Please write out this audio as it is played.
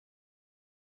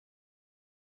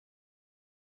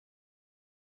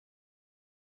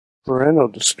Parental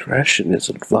discretion is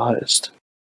advised.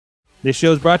 This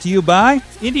show is brought to you by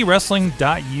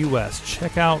IndieWrestling.us.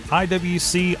 Check out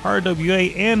IWC,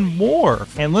 RWA, and more.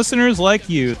 And listeners like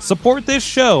you, support this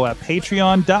show at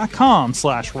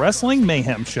Patreon.com/Wrestling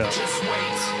Mayhem Show. Just wait,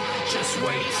 just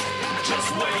wait,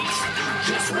 just wait,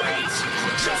 just wait,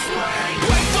 just wait.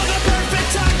 Wait for the perfect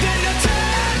time, then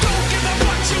attack. Don't give up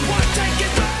what you want, take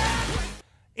it back.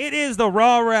 It is the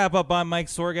Raw Wrap-Up. I'm Mike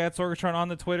Sorgat, Sorgatron on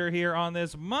the Twitter here on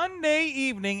this Monday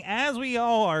evening as we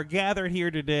all are gathered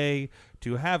here today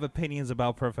to have opinions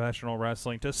about professional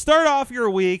wrestling. To start off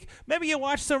your week, maybe you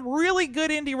watch some really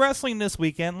good indie wrestling this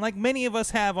weekend like many of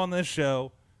us have on this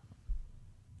show.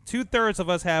 2/3 of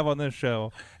us have on this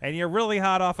show, and you're really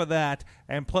hot off of that,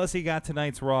 and plus you got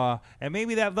tonight's Raw, and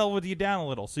maybe that leveled you down a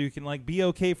little so you can like be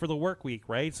okay for the work week,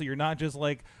 right? So you're not just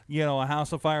like, you know, a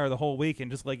house of fire the whole week and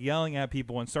just like yelling at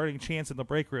people and starting chants in the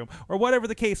break room or whatever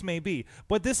the case may be.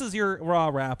 But this is your Raw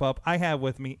wrap-up. I have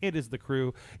with me, it is the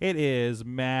crew. It is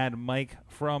Mad Mike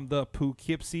from the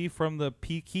Poughkeepsie, from the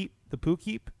Poughkeep.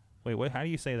 Wait, what? How do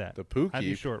you say that? The Poughkeep. How do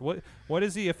you short? What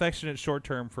is the affectionate short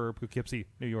term for Poughkeepsie,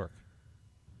 New York?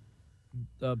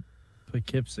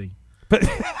 Poughkeepsie.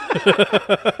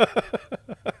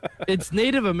 It's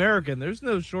Native American. There's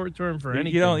no short term for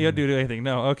anything. You don't do anything.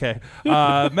 No. Okay.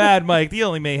 Mad Mike, the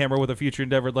only Mayhemmer with a future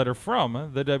endeavored letter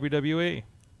from the WWE.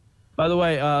 By the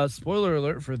way, spoiler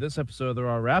alert for this episode of the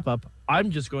Raw Wrap-Up,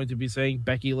 I'm just going to be saying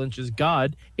Becky Lynch is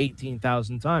God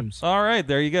 18,000 times. All right.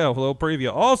 There you go. A little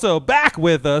preview. Also, back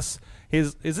with us,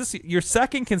 is this your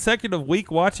second consecutive week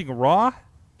watching Raw?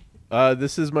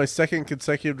 This is my second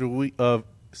consecutive week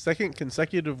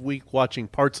watching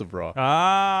parts of Raw.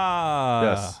 Ah.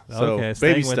 Yes. So okay.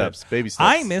 baby steps.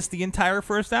 I missed the entire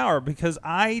first hour because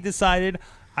I decided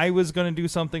I was going to do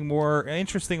something more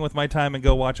interesting with my time and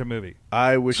go watch a movie.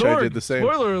 I wish Sorg, I did the same.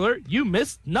 Spoiler alert, you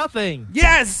missed nothing.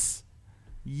 Yes,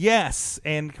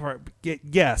 and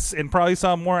probably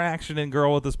saw more action in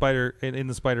Girl with the Spider in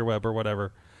the Spider Web or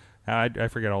whatever. I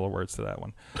forget all the words to that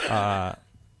one.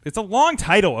 It's a long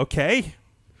title, okay?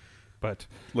 But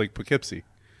Like Poughkeepsie.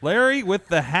 Larry with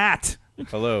the hat.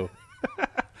 Hello.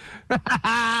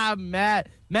 Matt,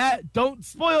 don't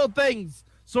spoil things.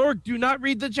 Sorg, do not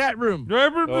read the chat room.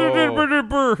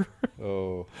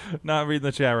 Oh. Not reading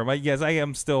the chat room. I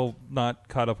am still not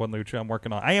caught up on Lucha. I'm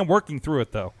working on. I am working through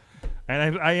it though,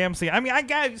 and I am seeing. I mean, I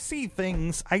gotta see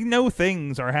things. I know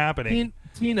things are happening,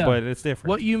 Tina, but it's different.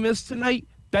 What you missed tonight?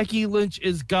 Becky Lynch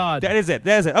is God. That is it.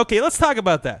 Okay, let's talk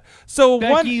about that. So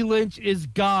Becky Lynch is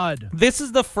God. This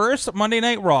is the first Monday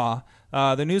Night Raw.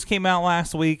 The news came out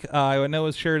last week. I know it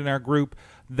was shared in our group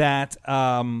that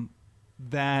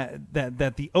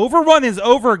that the overrun is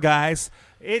over, guys.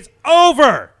 It's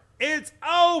over. It's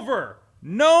over.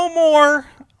 No more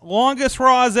longest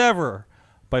Raws ever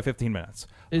by 15 minutes.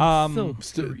 It's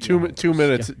still 2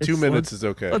 minutes. Yeah, 2 minutes is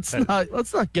okay.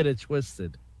 Let's not get it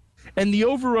twisted. And the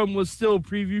overrun was still a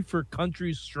preview for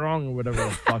Country Strong or whatever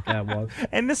the fuck that was.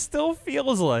 And this still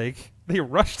feels like they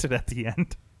rushed it at the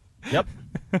end. Yep.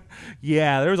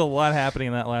 Yeah, there was a lot happening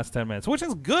in that last 10 minutes, which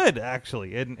is good,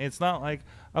 actually. And it's not like,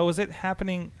 oh, is it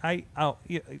happening?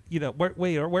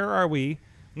 Where are we?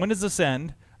 When does this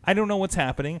end? I don't know what's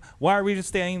happening. Why are we just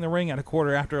standing in the ring at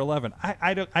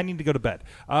 11:15? I need to go to bed.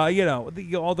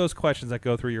 All those questions that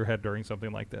go through your head during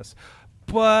something like this.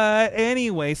 But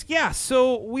anyways, yeah,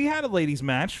 so we had a ladies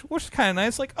match, which is kind of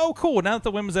nice. Like, oh, cool. Now that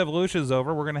the Women's Evolution is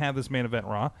over, we're going to have this main event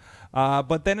Raw.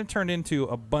 But then it turned into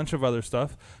a bunch of other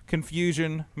stuff.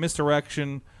 Confusion,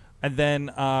 misdirection, and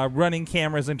then running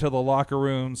cameras into the locker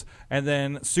rooms, and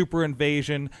then super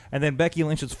invasion, and then Becky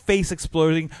Lynch's face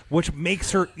exploding, which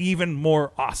makes her even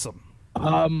more awesome.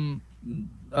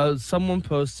 Someone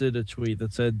posted a tweet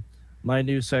that said, my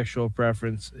new sexual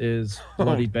preference is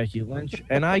bloody Becky Lynch,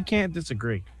 and I can't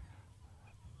disagree.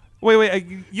 Wait,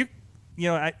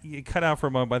 you cut out for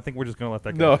a moment, but I think we're just going to let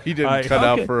that go. No, he didn't cut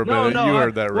out for a minute. You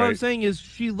heard that right. What I'm saying is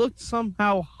she looked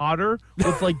somehow hotter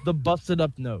with, like, the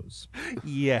busted-up nose.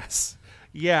 Yes.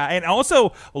 Yeah, and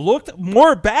also looked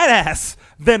more badass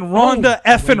than Ronda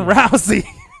effing Rousey.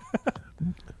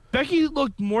 Becky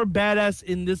looked more badass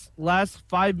in this last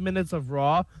 5 minutes of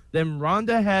Raw than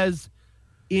Ronda has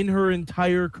in her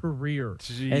entire career.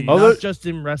 Jeez. And not just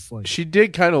in wrestling. She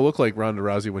did kind of look like Ronda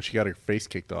Rousey when she got her face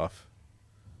kicked off.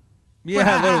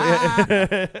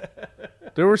 Yeah,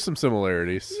 there were some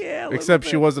similarities. Yeah, except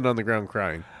she wasn't on the ground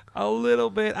crying. A little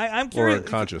bit. I'm curious. Or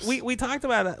unconscious. We talked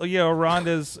about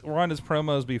Ronda's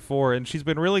promos before, and she's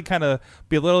been really kind of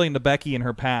belittling the Becky in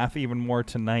her path even more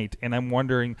tonight. And I'm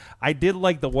wondering, I did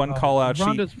like the one call out.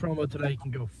 Ronda's promo tonight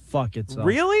can go fuck itself.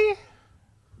 Really?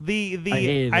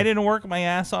 I didn't work my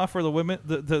ass off for the women.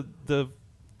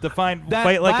 define That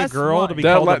fight like a last girl to line- be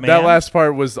called a man. That last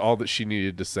part was all that she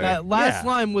needed to say. That last Yeah.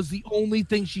 line was the only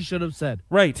thing she should have said.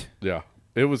 Right. Yeah,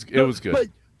 it was good. But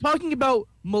talking about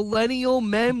millennial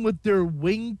men with their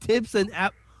wingtips and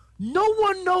no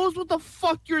one knows what the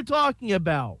fuck you're talking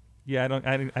about. Yeah, I don't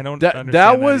understand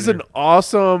That was either. an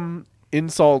awesome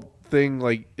insult thing.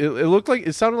 Like it looked like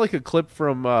it sounded like a clip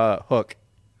from Hook.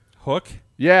 Hook.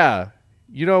 Yeah,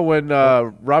 you know when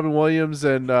Robin Williams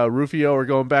and Rufio are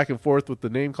going back and forth with the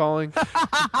name calling.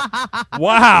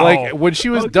 Wow. Like when she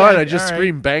was Okay, done, I just all right.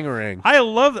 screamed "Bangarang." I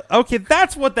love. Okay,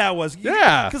 that's what that was.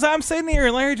 Yeah. Because I'm sitting here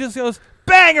and Larry just goes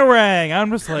bangarang. I'm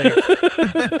just like,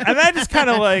 and I just kind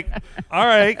of like, all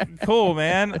right, cool,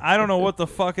 man. I don't know what the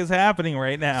fuck is happening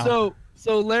right now.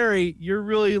 So Larry, you're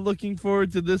really looking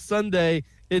forward to this Sunday.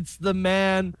 It's the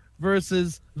man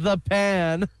versus the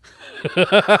pan.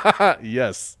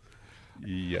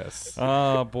 Yes.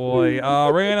 Oh boy!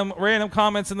 Random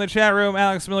comments in the chat room.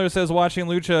 Alex Miller says watching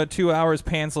Lucha 2 hours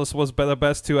pantsless was the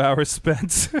best 2 hours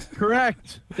spent.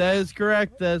 Correct. That is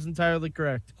correct. That is entirely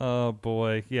correct. Oh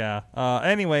boy, yeah.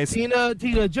 Anyways, Tina,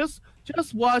 just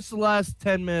watch the last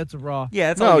 10 minutes of Raw.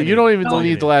 yeah. It's No, all you don't even It's all you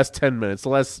need the last 10 minutes. The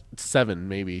last 7,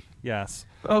 maybe. Yes.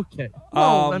 Okay.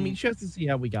 Well, I Um, mean, just to see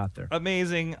how we got there.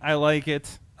 Amazing. I like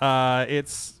it.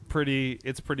 It's pretty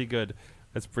good.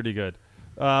 It's pretty good.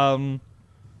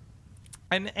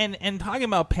 And talking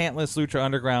about pantless Lucha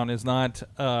Underground is not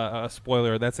a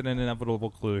spoiler. That's an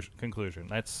inevitable conclusion.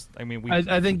 That's, I mean, we.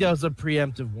 I think that was a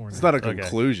preemptive warning. It's not a Okay.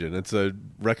 conclusion. It's a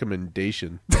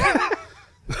recommendation.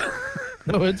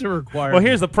 No, it's a requirement. Well,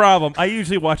 here's the problem. I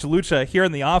usually watch Lucha here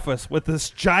in the office with this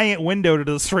giant window to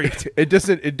the street. It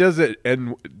doesn't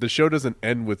end. The show doesn't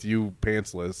end with you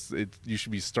pantsless. You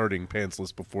should be starting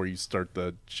pantsless before you start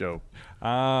the show.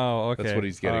 Oh, okay. That's what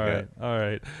he's getting All right. at. All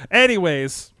right.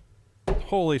 Anyways,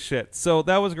 holy shit. So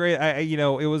that was great.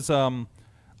 It was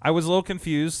I was a little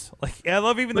confused. Like, I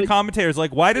love even the But- commentators.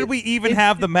 Like, why did we even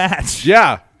have the match?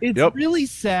 Yeah. It's Yep. really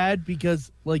sad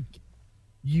because, like,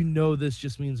 this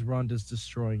just means Ronda's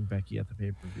destroying Becky at the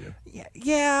pay-per-view.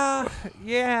 Yeah.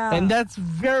 And that's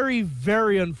very,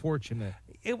 very unfortunate.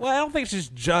 Well, I don't think she's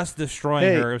just destroying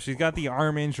Hey. her. If she's got the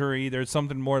arm injury, there's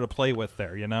something more to play with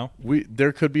there, you know?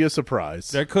 There could be a surprise.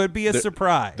 There could be a There-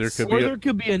 surprise. there could Or be there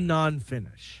could be a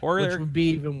non-finish, Or which there- would be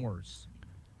even worse.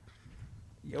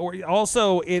 Or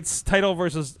also, it's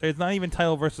not even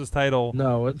title versus title.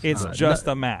 No, it's not. just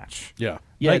a match. Yeah.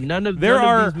 Yeah, like, none of there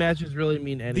are- these matches really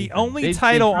mean anything. The only They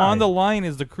title on the tried. line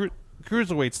is the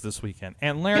cruiserweights this weekend.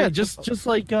 And Larry, Yeah, just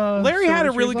like Larry had a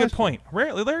Survivor really Series good point.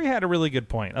 Larry had a really good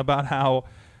point about how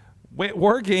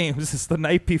War Games is the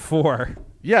night before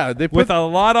Yeah. They with put a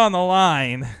lot on the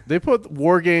line.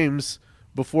 War Games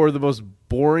before the most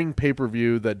boring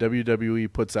pay-per-view that WWE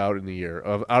puts out in the year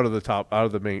out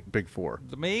of the main big four.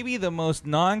 Maybe the most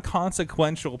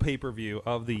non-consequential pay-per-view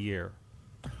of the year.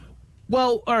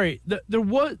 Well, all right.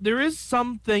 There is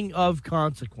something of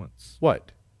consequence.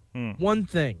 What? One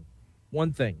thing.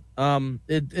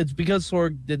 It's because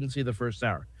Sorg didn't see the first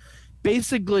hour.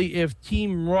 Basically, if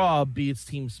Team Raw beats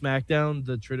Team SmackDown,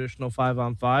 the traditional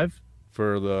 5-on-5,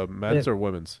 For the men's or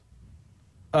women's?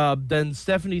 then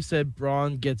Stephanie said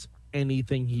Braun gets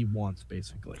anything he wants,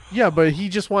 basically. Yeah, but he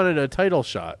just wanted a title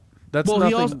shot. That's Well, nothing.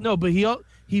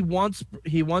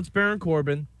 he wants Baron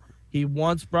Corbin, he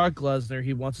wants Brock Lesnar,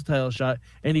 he wants a title shot,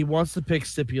 and he wants to pick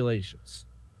stipulations.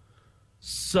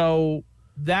 So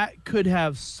that could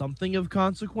have something of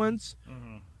consequence,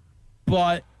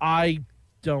 but I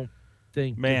don't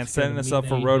think. Man, it's gonna setting us mean up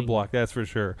for anything. Roadblock, that's for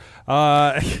sure.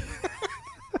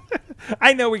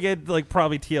 I know we get like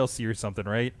probably TLC or something,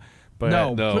 right? But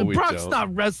No, No, but we Brock's don't.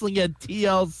 not wrestling at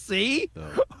TLC.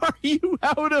 Are you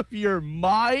out of your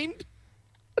mind?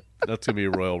 That's gonna be a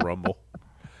Royal Rumble.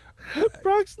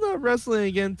 Brock's not wrestling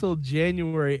again until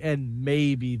January, and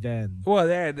maybe then. Well,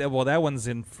 that one's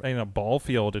in a ball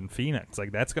field in Phoenix.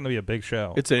 Like, that's going to be a big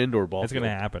show. It's an indoor ball. It's going to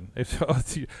field. happen.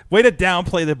 Way to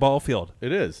downplay the ball field.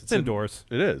 It is. It's indoors.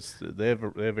 It is. They have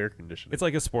air conditioning. It's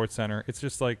like a sports center. It's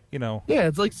just like, Yeah,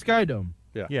 it's like Skydome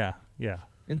yeah.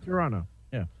 in Toronto.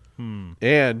 Yeah.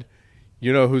 And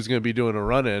you know who's going to be doing a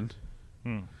run-in?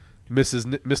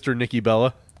 Mr. Nikki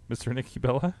Bella. Mr. Nikki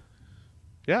Bella.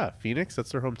 Yeah, Phoenix.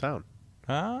 That's their hometown.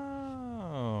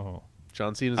 Oh.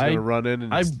 John Cena's going to run in.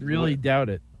 And I really doubt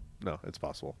it. No, it's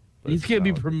possible. But He's it's going to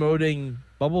be valid. promoting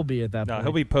Bumblebee at that No, point.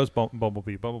 he'll be post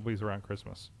Bumblebee. Bumblebee's around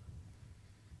Christmas.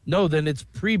 No, then it's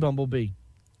pre-Bumblebee.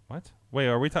 What? Wait,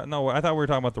 are we talking? No, I thought we were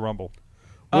talking about the Rumble.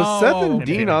 Was Seth and okay.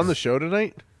 Dean on the show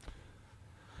tonight?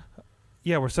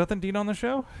 Yeah, were Seth and Dean on the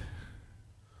show?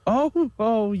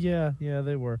 Oh, yeah,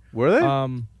 they were. Were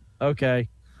they? Okay.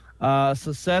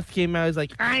 So Seth came out. He's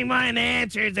like, "I want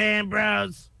answers,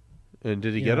 Ambrose." And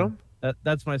did he get him?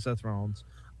 That's my Seth Rollins.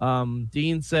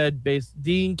 Dean said,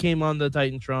 Dean came on the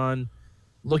Titantron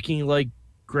looking like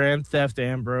Grand Theft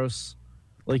Ambrose,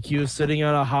 like he was sitting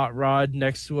on a hot rod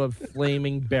next to a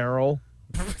flaming barrel.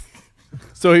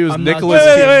 So he was I'm not Nicholas.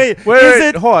 kidding.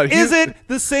 Wait, Hold on. Is it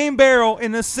the same barrel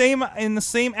in the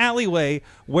same alleyway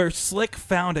where Slick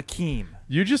found Akeem?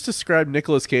 You just described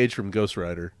Nicolas Cage from Ghost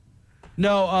Rider.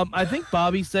 No, I think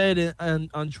Bobby said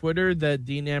on Twitter that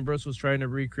Dean Ambrose was trying to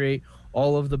recreate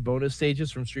all of the bonus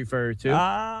stages from Street Fighter 2.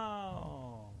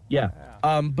 Oh. Yeah.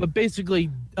 But basically,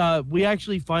 we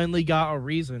actually finally got a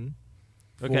reason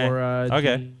for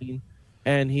Dean,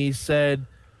 and he said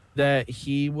that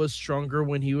he was stronger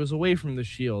when he was away from the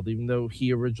Shield, even though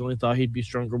he originally thought he'd be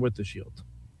stronger with the Shield.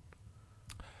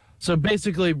 So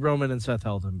basically, Roman and Seth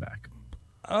held him back.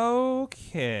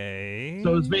 Okay.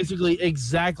 So it's basically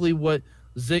exactly what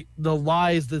the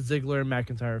lies that Ziggler and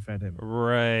McIntyre fed him.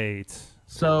 Right.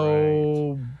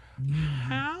 So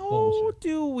How bullshit.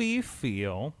 do we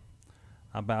feel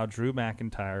about Drew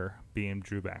McIntyre being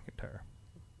Drew McIntyre?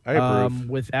 I approve.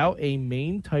 Without a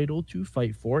main title to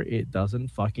fight for, it doesn't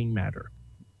fucking matter.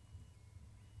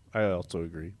 I also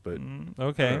agree, but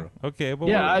Okay. Okay. But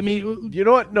Yeah, I mean, you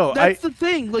know what? No, that's the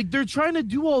thing. Like, they're trying to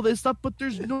do all this stuff, but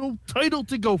there's no title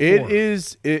to go for. It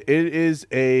is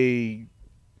a.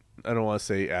 I don't want to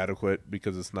say adequate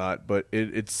because it's not, but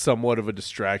it's somewhat of a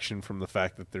distraction from the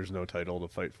fact that there's no title to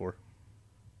fight for.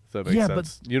 If that makes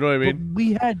sense. You know what I mean?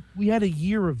 But we had a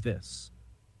year of this.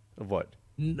 Of what?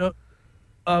 No.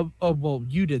 Well,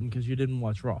 you didn't because you didn't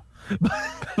watch Raw.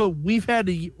 But we've had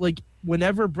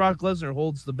whenever Brock Lesnar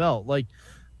holds the belt, like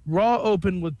Raw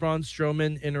opened with Braun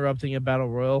Strowman interrupting a battle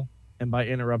royal, and by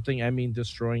interrupting I mean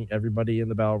destroying everybody in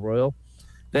the battle royal.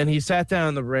 Then he sat down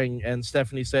in the ring, and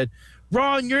Stephanie said,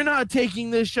 "Braun, you're not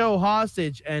taking this show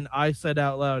hostage." And I said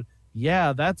out loud,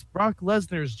 "Yeah, that's Brock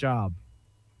Lesnar's job."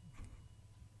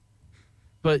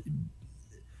 But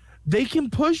they can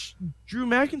push Drew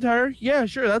McIntyre. Yeah,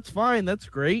 sure, that's fine. That's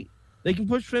great. They can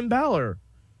push Finn Balor.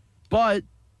 But,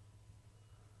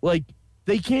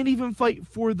 they can't even fight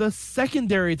for the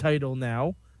secondary title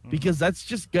now because that's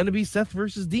just going to be Seth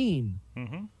versus Dean.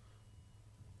 Mm-hmm.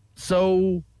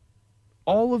 So,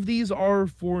 all of these are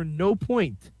for no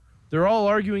point. They're all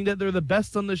arguing that they're the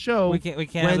best on the show. We can't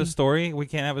have a story. We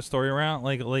can't have a story around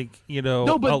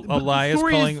No, but Elias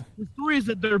calling. the story is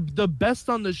that they're the best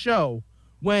on the show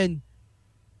when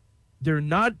they're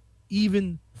not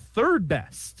even third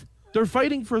best. They're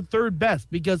fighting for third best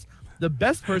because the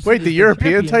best person. Wait, is the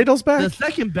European champion. title's back? The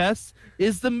second best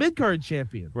is the mid-card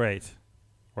champion. Right.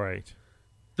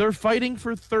 They're fighting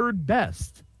for third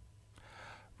best.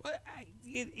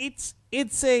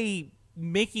 It's a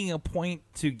making a point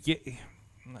to get.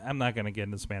 I'm not going to get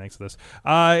into semantics of this.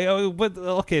 But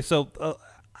okay, so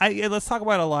let's talk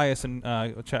about Elias and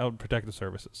Child Protective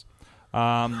Services.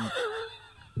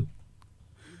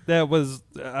 That was.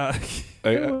 I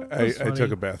funny took a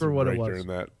for bathroom what it break was. during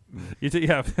that.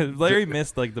 Yeah, Larry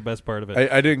missed the best part of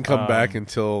it. I didn't come back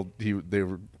until they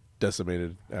were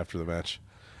decimated after the match.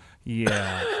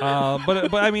 Yeah,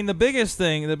 but I mean the biggest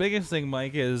thing,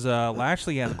 Mike, is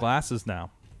Lashley has glasses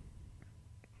now,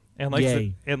 and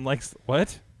Yay.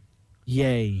 What?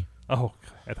 Yay. Oh,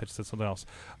 I thought you said something else.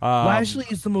 Lashley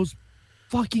is the most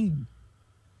fucking.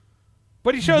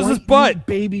 But he shows his white butt.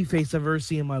 Baby face I've ever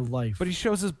seen in my life. But he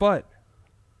shows his butt.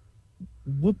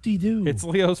 Whoop-de-doo. It's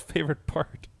Leo's favorite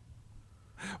part.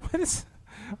 What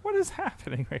is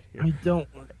happening right here? I don't.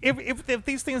 If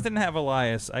these things didn't have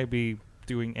Elias, I'd be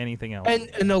doing anything else.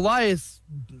 And Elias,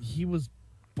 he was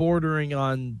bordering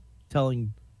on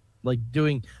doing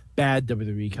bad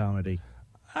WWE comedy.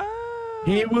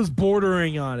 He was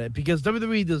bordering on it because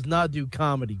WWE does not do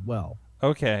comedy well.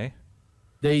 Okay.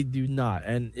 They do not.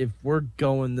 And if we're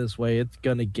going this way, it's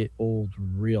gonna get old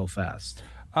real fast.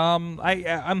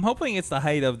 I'm hoping it's the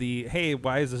height of the hey,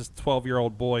 why is this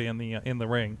 12-year-old boy in the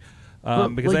ring?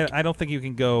 Because I don't think you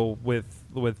can go with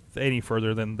any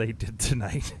further than they did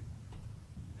tonight.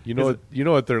 You know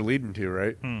what they're leading to,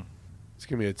 right? It's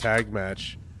gonna be a tag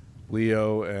match,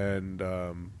 Leo and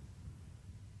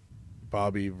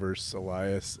Bobby versus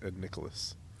Elias and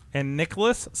Nicholas. And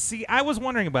Nicholas, see, I was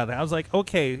wondering about that. I was like,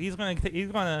 okay, he's gonna get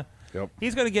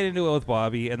into it with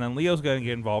Bobby, and then Leo's gonna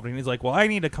get involved, and he's like, well, I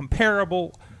need a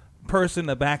comparable person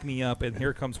to back me up, and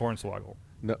here comes Hornswoggle.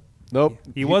 No, Nope.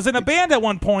 He was in a band at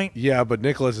one point. Yeah, but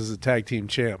Nicholas is a tag team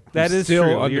champ. That He's is still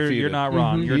true. Undefeated. You're not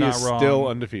wrong. You're He not is wrong. still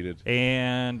undefeated.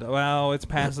 And well, it's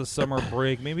past the summer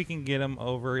break. Maybe we can get him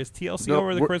over. Is TLC No,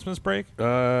 over the we're- Christmas break?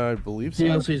 I believe so.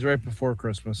 TLC's right before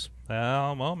Christmas.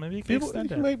 Well, maybe you can extend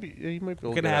He it. might be. He might be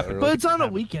able to Could get out happen. early. But it's on a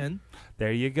happen. weekend.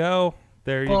 There you go.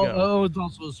 There you go. Oh, it's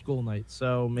also a school night,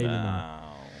 so maybe not.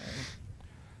 Oh.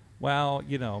 Well,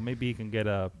 maybe you can get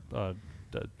a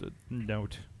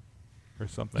note or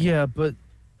something. Yeah, but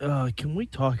can we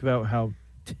talk about how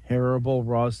terrible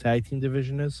Raw's tag team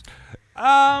division is?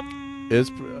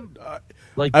 Is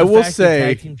Like, I the will fact say- that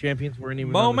tag team champions weren't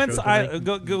even moments. On the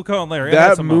show tonight. Go on, Larry. I had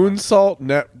that some moments. moonsault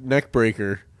neck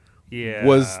breaker Yeah.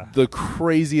 was the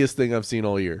craziest thing I've seen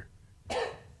all year.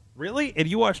 Really? And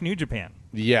you watch New Japan?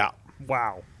 Yeah,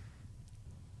 Wow.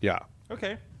 yeah,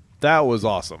 Okay. that was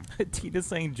awesome. Tina's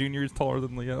saying Junior is taller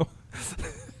than Leo.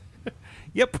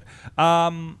 Yep.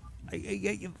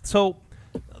 So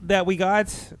that we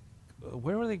got.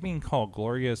 Where were they being called?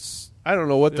 Glorious. I don't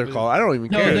know what they're called. I don't even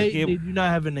No, care. they Gable- do not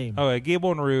have a name. Oh, yeah,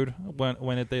 Gable and Rude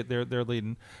when they're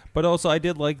leading, but also I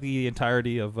did like the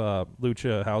entirety of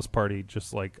Lucha House Party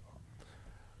just like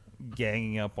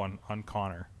ganging up on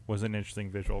Connor was an interesting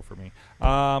visual for me.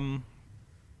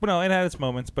 But no, it had its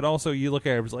moments, but also you look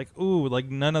at it, it was like, ooh, like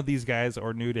none of these guys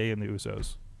are New Day and the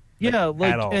Usos. Yeah,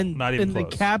 like at all. and Not even the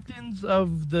close. captains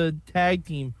of the tag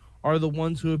team are the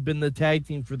ones who have been the tag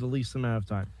team for the least amount of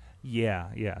time.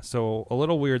 Yeah. So a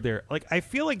little weird there. Like I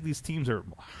feel like these teams are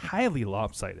highly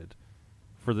lopsided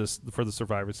for the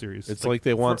Survivor Series. It's like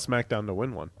they want SmackDown to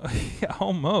win one.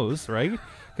 almost right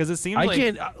because it seems I like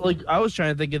can't I was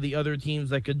trying to think of the other teams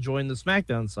that could join the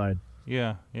SmackDown side.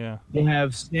 yeah. They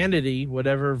have Sanity,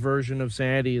 whatever version of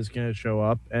Sanity is going to show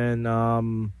up,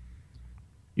 and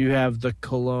you have the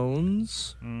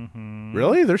Colognes. Mm-hmm.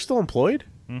 Really? They're still employed?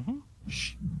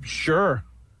 Sure,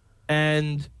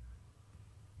 and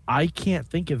I can't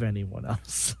think of anyone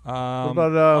else. What about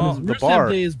the Rusev bar?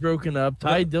 Day is broken up.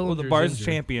 Ty Dillinger. Well, the bar's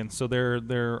champion, so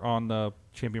they're on the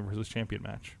champion versus champion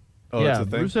match. Oh, Yeah, that's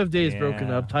a thing. Rusev Day is broken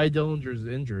Yeah. up. Ty Dillinger's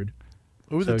injured.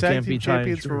 Who are so the it tag can't team be Ty and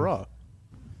champions for Drew. Raw?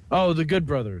 Oh, the Good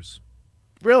Brothers.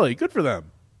 Really? Good for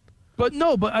them. But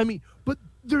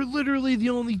they're literally the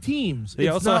only teams. They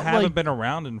It's also not haven't like- been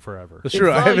around in forever. That's It's true.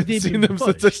 not I like haven't they've seen been them since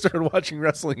I pushed. started watching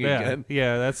wrestling again.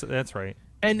 Yeah, that's right.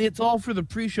 And it's all for the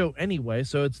pre-show anyway,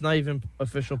 so it's not even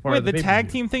official part Wait, of the the pay-per-view. tag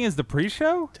team thing is the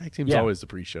pre-show, Tag team's Yeah. always the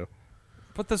pre-show.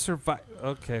 but the survive.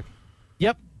 Okay,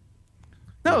 Yep.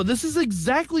 No, this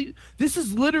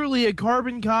is literally a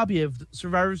carbon copy of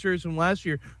Survivor Series from last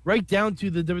year, right down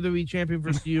to the WWE Champion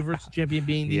versus the Universal Champion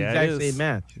being the Yeah, it exact is. same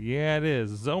match. Yeah, it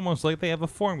is. It's almost like they have a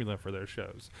formula for their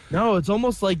shows. No, it's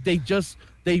almost like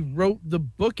they wrote the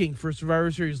booking for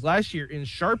Survivor Series last year in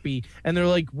Sharpie, and they're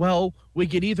like, well, we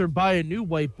could either buy a new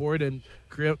whiteboard and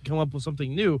come up with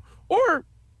something new, or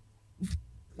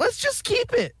let's just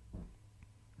keep it.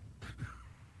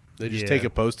 They just Yeah. take a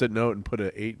Post-it note and put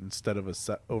an 8 instead of a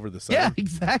set over the 7. Yeah,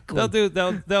 exactly.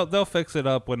 They'll fix it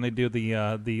up when they do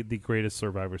the greatest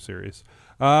Survivor Series.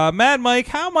 Mad Mike,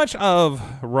 how much of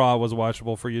Raw was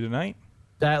watchable for you tonight?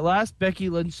 That last Becky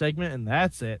Lynch segment, and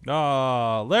that's it.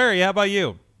 Larry, how about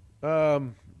you?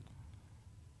 I'll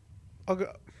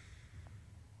go.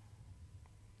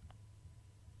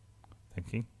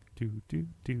 Thinking.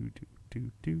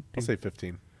 I'll say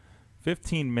 15.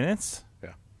 15 minutes.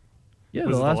 Yeah,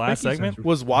 Was it the last Becky segment? segment.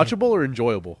 Was watchable or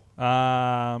enjoyable?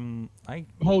 I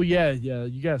Oh yeah,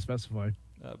 you gotta specify.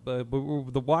 but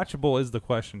the watchable is the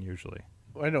question usually.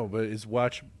 I know, but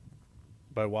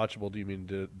by watchable, do you mean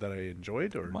that I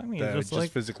enjoyed or I mean, that just I like-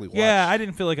 just physically watched? Yeah, I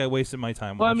didn't feel like I wasted my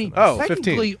time. Well, I watching mean, that. Oh, 15.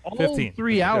 technically, all 15.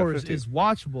 3 Yeah, hours 15. is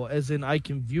watchable, as in I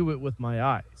can view it with my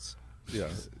eyes. Yeah,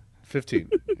 15.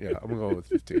 Yeah, I'm going with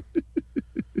 15.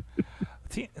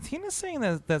 Tina's saying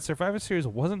that Survivor Series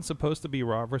wasn't supposed to be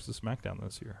Raw versus SmackDown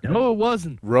this year. No, it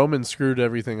wasn't. Roman screwed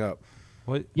everything up.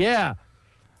 What? Yeah.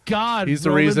 God, He's the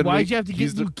Roman, reason why'd we- you have to get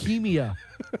he's the- leukemia?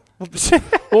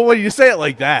 Well, when you say it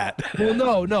like that, Well,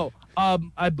 no.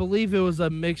 I believe it was a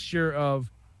mixture of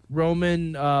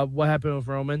Roman, what happened with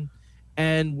Roman,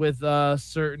 and with a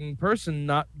certain person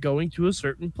not going to a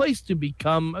certain place to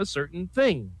become a certain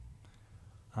thing.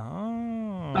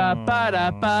 Oh.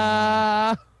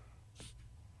 Ba-ba-da-ba.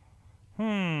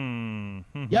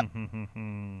 Yep.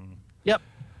 Yep.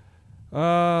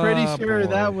 Pretty sure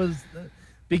that was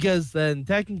because then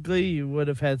technically you would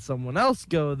have had someone else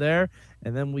go there,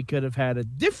 and then we could have had a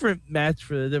different match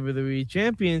for the WWE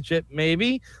Championship,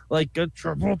 maybe like a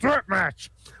triple threat match,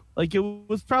 like it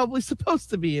was probably supposed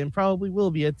to be and probably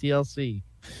will be at TLC.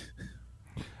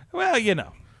 Well,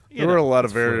 there were a lot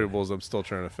of variables I'm still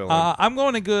trying to fill in. I'm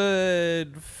going a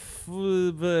good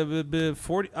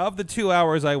 40 of the 2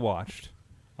 hours I watched.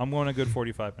 I'm going a good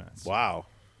 45 minutes. Wow.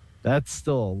 That's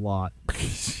still a lot.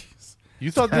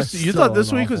 You thought That's this still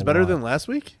this an week was awful better lot. than last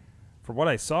week? For what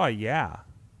I saw, yeah.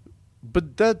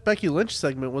 But that Becky Lynch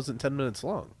segment wasn't 10 minutes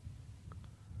long.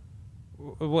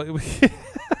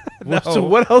 No. So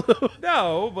what else?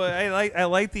 No, but I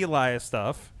like the Elias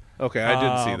stuff. Okay, I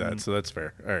didn't see that, so that's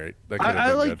fair. All right. That could have I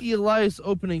been like good. the Elias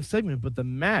opening segment, but the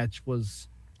match was.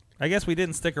 I guess we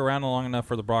didn't stick around long enough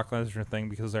for the Brock Lesnar thing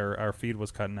because our feed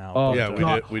was cutting out. Oh, Yeah,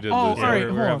 God. we did Oh, lose Yeah, all right, we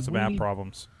hold were on. having some We app need-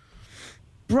 problems.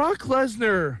 Brock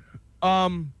Lesnar,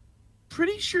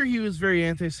 pretty sure he was very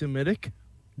anti-Semitic.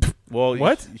 Well,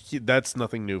 What? That's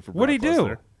nothing new for Brock What'd he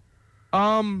do?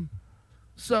 Lesnar.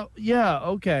 So yeah,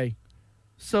 okay.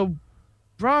 So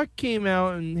Brock came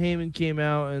out and Heyman came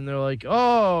out and they're like,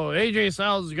 "Oh, AJ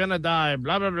Styles is gonna die,"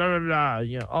 blah blah blah blah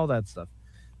blah, all that stuff.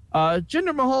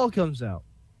 Jinder Mahal comes out.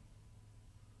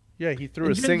 Yeah, he threw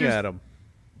And a sing Ginger's- at him.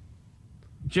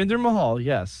 Jinder Mahal,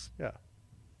 yes.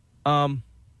 Yeah.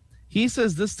 He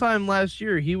says this time last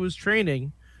year he was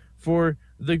training for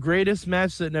the greatest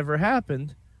match that never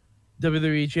happened: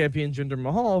 WWE Champion Jinder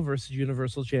Mahal versus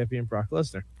Universal Champion Brock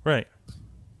Lesnar. Right.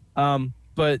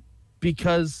 But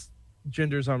because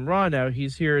Jinder's on Raw now,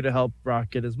 he's here to help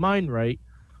Brock get his mind right.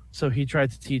 So he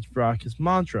tried to teach Brock his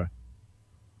mantra.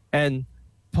 And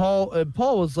Paul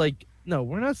was like, "No,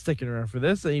 we're not sticking around for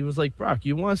this." And he was like, "Brock,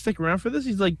 you want to stick around for this?"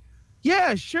 He's like,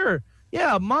 "Yeah, sure.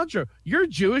 Yeah, mantra. You're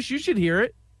Jewish. You should hear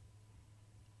it."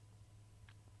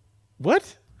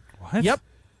 What? What? Yep.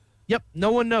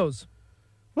 No one knows.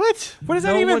 What? What does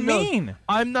that No even one knows. mean?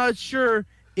 I'm not sure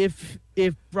if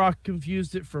Brock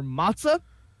confused it for matzah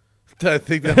I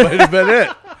think that might have been it.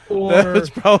 or That's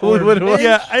probably or what it was. minch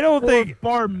Yeah, I don't or think-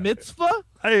 bar mitzvah.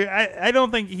 I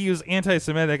don't think he was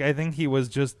anti-Semitic. I think he was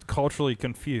just culturally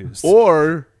confused.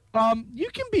 Or You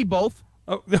can be both.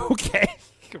 Oh, okay.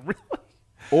 Really?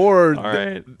 All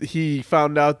right. He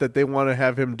found out that they want to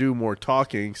have him do more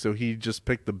talking, so he just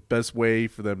picked the best way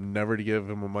for them never to give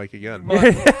him a mic again.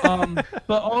 But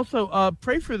also,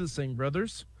 pray for the Singh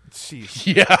brothers.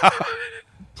 Jeez. Yeah.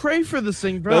 Pray for the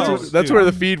Singh That's, brothers. that's where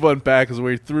the feed went back, is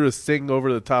where he threw a sing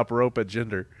over the top rope at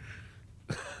Jinder.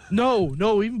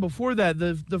 No, even before that,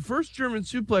 the first German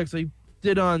suplex I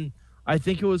did on, I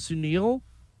think it was Sunil,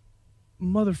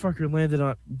 motherfucker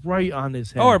landed right on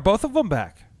his head. Oh, are both of them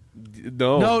back?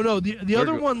 No, the other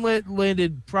They're- one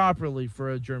landed properly for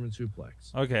a German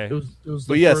suplex. Okay. It was the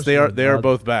But yes, first they are one, they are but-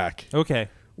 both back. Okay.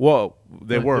 Well,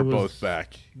 they But were it was- both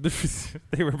back.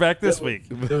 They were back this week.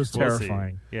 It was We'll see.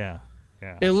 terrifying. Yeah.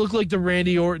 It looked like the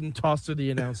Randy Orton toss to the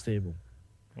announce table.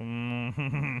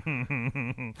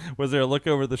 Was there a look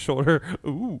over the shoulder?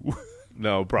 Ooh.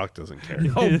 No, Brock doesn't care.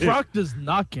 No, Brock does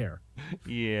not care.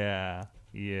 Yeah.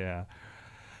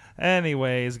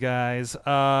 Anyways, guys,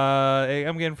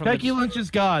 I'm getting from Becky Lynch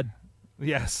is God.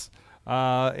 Yes.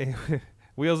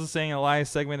 Wheels is saying Elias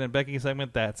segment and Becky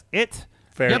segment. That's it.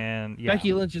 Fair. Yep. And yeah.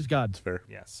 Becky Lynch is God. Fair.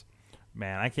 Yes.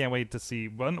 Man, I can't wait to see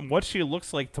what she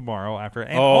looks like tomorrow after.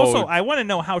 And Oh. also, I want to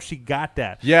know how she got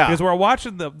that. Yeah. Because we're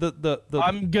watching the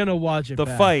I'm gonna watch it. the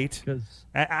back fight. 'cause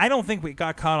I don't think we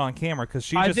got caught on camera because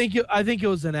she I just. think it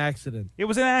was an accident. it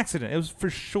was an accident. It was for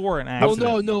sure an Well,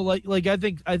 accident. no, like I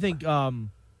think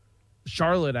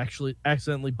Charlotte actually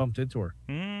accidentally bumped into her.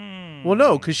 Well,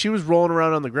 no, because she was rolling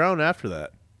around on the ground after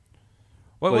that.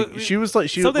 What- Like, she was like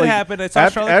something like, happened. I saw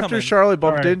after, Charlotte after come in. Charlotte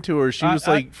bumped All right. into her, she was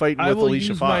like fighting I with will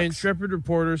Alicia use my Fox. intrepid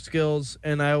reporter skills,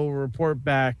 and I will report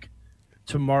back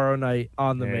tomorrow night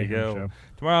on the There you Mayhem go. Show.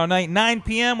 Tomorrow night, 9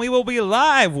 p.m., we will be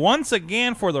live once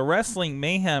again for the Wrestling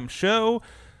Mayhem Show.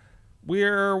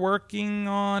 We're working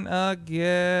on a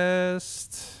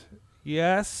guest.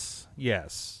 Yes.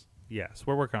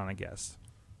 We're working on a guest.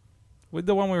 With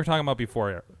the one we were talking about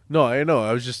before. No, I know.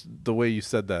 I was just the way you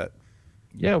said that.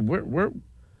 Yeah,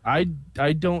 I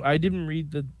didn't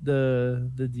read the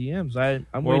DMs. I'm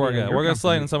We're waiting working. on your We're gonna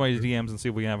slide in confirmation. somebody's DMs and see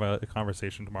if we can have a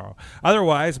conversation tomorrow.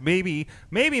 Otherwise, maybe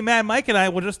Mad Mike and I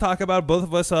will just talk about both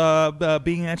of us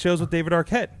being at shows with David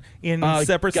Arquette in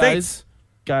separate guys, states.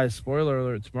 Guys, spoiler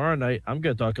alert! Tomorrow night, I'm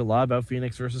going to talk a lot about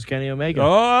Phoenix versus Kenny Omega.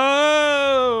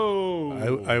 Oh,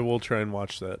 I will try and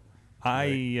watch that.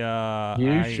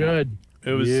 You should.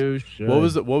 It was. You should.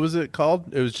 What was it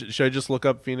called? It was. Should I just look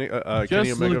up Phoenix? Kenny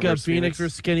Just Omega look up versus Phoenix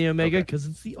versus Kenny Omega because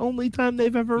it's the only time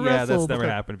they've ever Yeah, wrestled. that's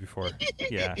never happened before.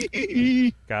 Yeah.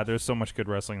 God, there's so much good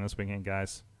wrestling this weekend,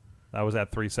 guys. I was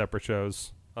at 3 separate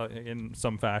shows. in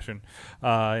some fashion,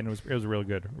 and it was real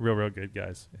good, real good,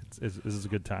 guys. This is a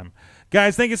good time,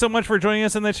 guys. Thank you so much for joining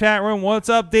us in the chat room. What's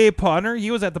up, Dave Podner?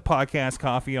 He was at the podcast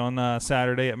coffee on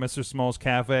Saturday at Mr. Small's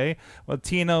Cafe with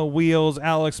Tina Wheels,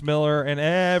 Alex Miller, and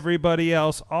everybody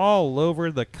else all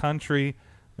over the country.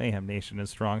 Mayhem Nation is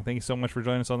strong. Thank you so much for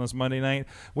joining us on this Monday night.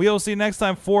 We'll see you next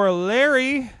time. For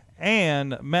Larry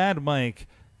and Mad Mike,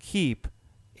 keep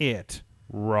it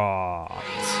raw.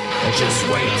 Just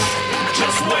wait,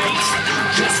 just wait,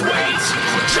 just wait,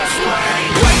 just wait.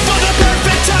 Wait for the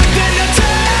perfect time, then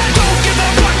attack. Don't give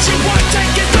up what you want,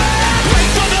 take it back. Wait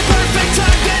for the perfect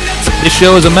time, then attack. This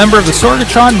show is a member of the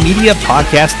Sorgatron Media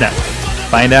Podcast Network.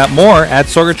 Find out more at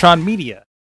Sorgatron Media.